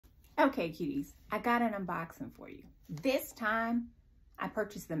Okay, cuties, I got an unboxing for you. This time, I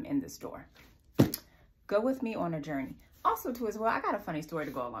purchased them in the store. Go with me on a journey. Also, too, as well, I got a funny story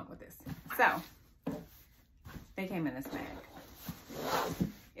to go along with this. So, they came in this bag.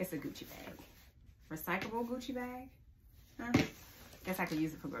 It's a Gucci bag. Recyclable Gucci bag. Huh? Guess I could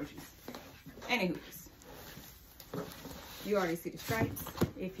use it for groceries. Anywho, you already see the stripes.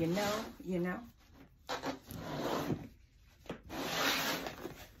 If you know, you know.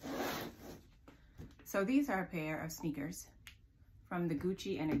 So these are a pair of sneakers from the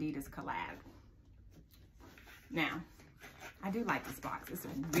Gucci and Adidas collab. Now, I do like this box. It's a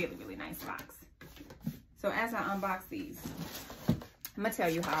really, really nice box. So as I unbox these, I'm gonna tell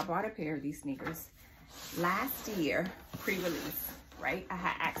you how I bought a pair of these sneakers last year, pre-release, right? I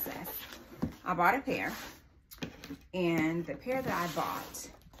had access. I bought a pair, and the pair that I bought,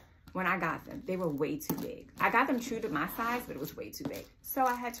 when I got them, they were way too big. I got them true to my size, but it was way too big. So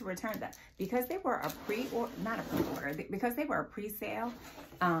I had to return them because they were a because they were a pre-sale.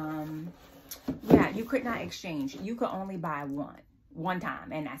 Yeah, you could not exchange. You could only buy one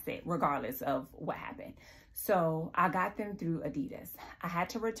time, and that's it, regardless of what happened. So I got them through Adidas. I had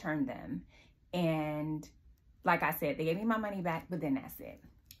to return them, and like I said, they gave me my money back, but then that's it.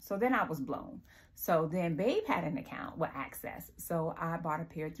 So then I was blown. So then Babe had an account with access. So I bought a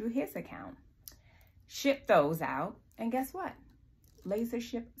pair through his account, shipped those out, and guess what?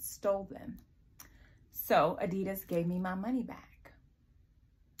 LaserShip stole them. So Adidas gave me my money back.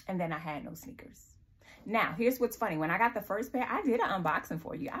 And then I had no sneakers. Now, here's what's funny. When I got the first pair, I did an unboxing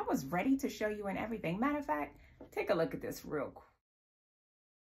for you. I was ready to show you and everything. Matter of fact, take a look at this real quick.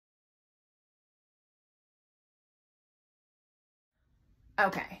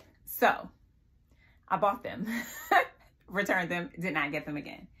 Okay, so I bought them, returned them, did not get them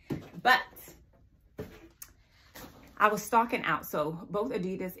again. But I was stalking out. So both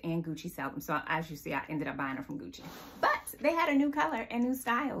Adidas and Gucci sell them. So as you see, I ended up buying them from Gucci. But they had a new color and new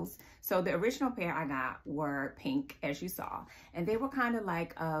styles. So the original pair I got were pink, as you saw. And they were kind of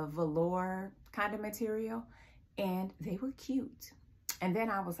like a velour kind of material. And they were cute. And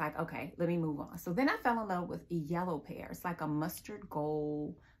then I was like, okay, let me move on. So then I fell in love with a yellow pair. It's like a mustard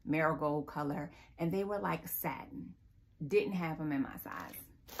gold, marigold color. And they were like satin. Didn't have them in my size.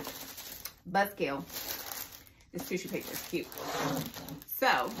 Buzzkill. This tissue paper is cute.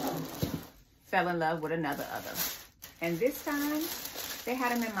 So, fell in love with another. And this time, they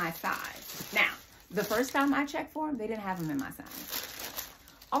had them in my size. Now, the first time I checked for them, they didn't have them in my size.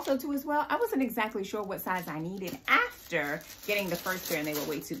 Also, too, as well, I wasn't exactly sure what size I needed after getting the first pair, and they were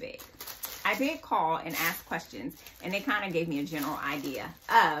way too big. I did call and ask questions, and they kind of gave me a general idea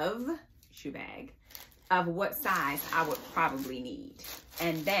of, shoe bag, of what size I would probably need.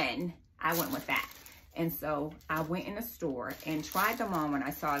 And then I went with that. And so I went in the store and tried them on when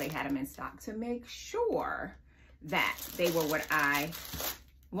I saw they had them in stock to make sure that they were what I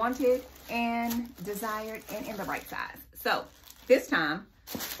wanted and desired and in the right size. So this time,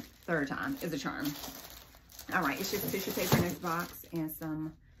 third time is a charm. All right, it's just tissue paper in this box and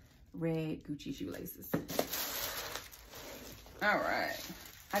some red Gucci shoelaces. All right,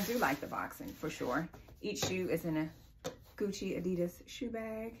 I do like the boxing for sure. Each shoe is in a Gucci Adidas shoe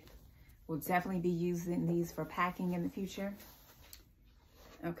bag. We'll definitely be using these for packing in the future.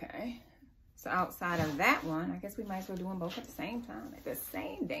 Okay, so outside of that one, I guess we might as well do them both at the same time, at the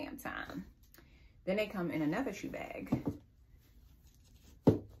same damn time. Then they come in another shoe bag.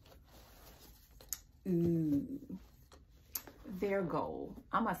 Ooh, they're gold.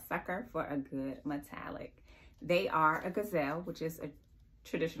 I'm a sucker for a good metallic. They are a Gazelle, which is a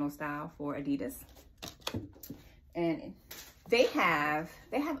traditional style for Adidas. And they have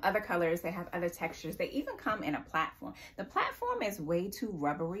other colors, they have other textures. They even come in a platform. The platform is way too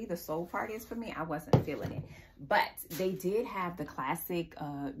rubbery. The sole part is for me. I wasn't feeling it. But they did have the classic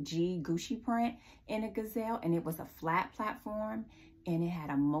G Gucci print in a Gazelle, and it was a flat platform, and it had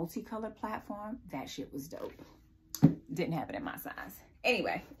a multicolored platform. That shit was dope. Didn't have it in my size.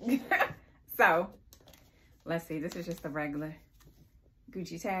 Anyway, so let's see. This is just the regular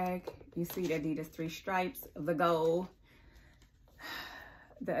Gucci tag. You see the Adidas 3 stripes, the gold,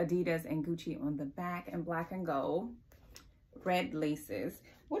 the Adidas and Gucci on the back in black and gold, red laces,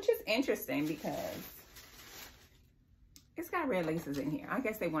 which is interesting because it's got red laces in here. I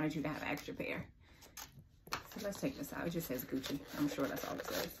guess they wanted you to have an extra pair. So let's take this out. It just says Gucci. I'm sure that's all it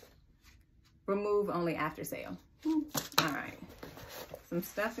says. Remove only after sale. All right. Some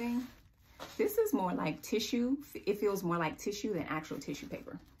stuffing. This is more like tissue. It feels more like tissue than actual tissue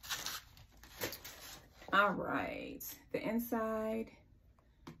paper. All right. The inside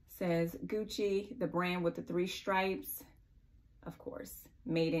says Gucci, the brand with the 3 stripes. of course,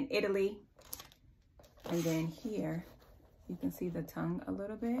 made in Italy. And then here, you can see the tongue a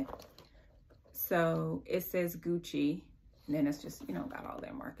little bit. So it says Gucci, and then it's just, you know, got all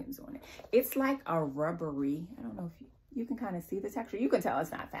their markings on it. It's like a rubbery, I don't know if you can kind of see the texture. You can tell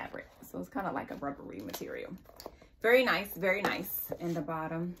it's not fabric. So it's kind of like a rubbery material. Very nice, very nice. And the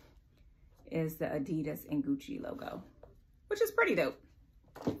bottom is the Adidas and Gucci logo, which is pretty dope.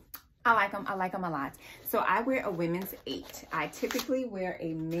 I like them. I like them a lot. So I wear a women's 8. I typically wear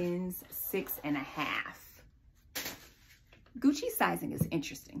a men's 6.5. Gucci sizing is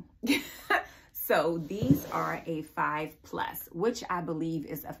interesting. So these are a 5+, which I believe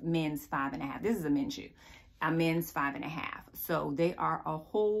is a men's 5.5. This is a men's shoe, a men's 5.5. So they are a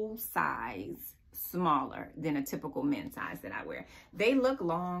whole size smaller than a typical men's size that I wear. They look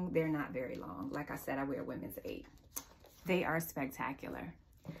long. They're not very long. Like I said, I wear women's 8. They are spectacular.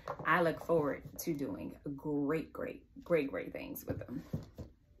 I look forward to doing great things with them.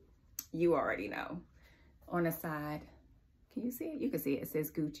 You already know. On the side, can you see it? You can see it. It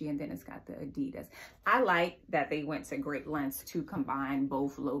says Gucci, and then it's got the Adidas. I like that they went to great lengths to combine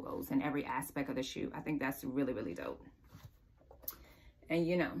both logos in every aspect of the shoe. I think that's really, really dope. And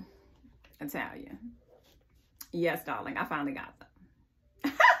you know, Italian. Yes, darling, I finally got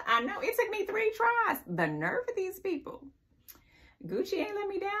them. I know, it took me 3 tries. The nerve of these people. Gucci ain't let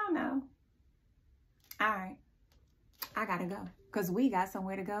me down, though. All right, I gotta go, because we got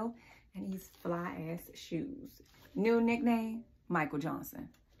somewhere to go, and these fly-ass shoes. New nickname, Michael Johnson.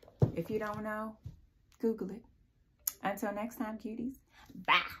 If you don't know, Google it. Until next time, cuties.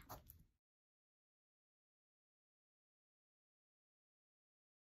 Bye.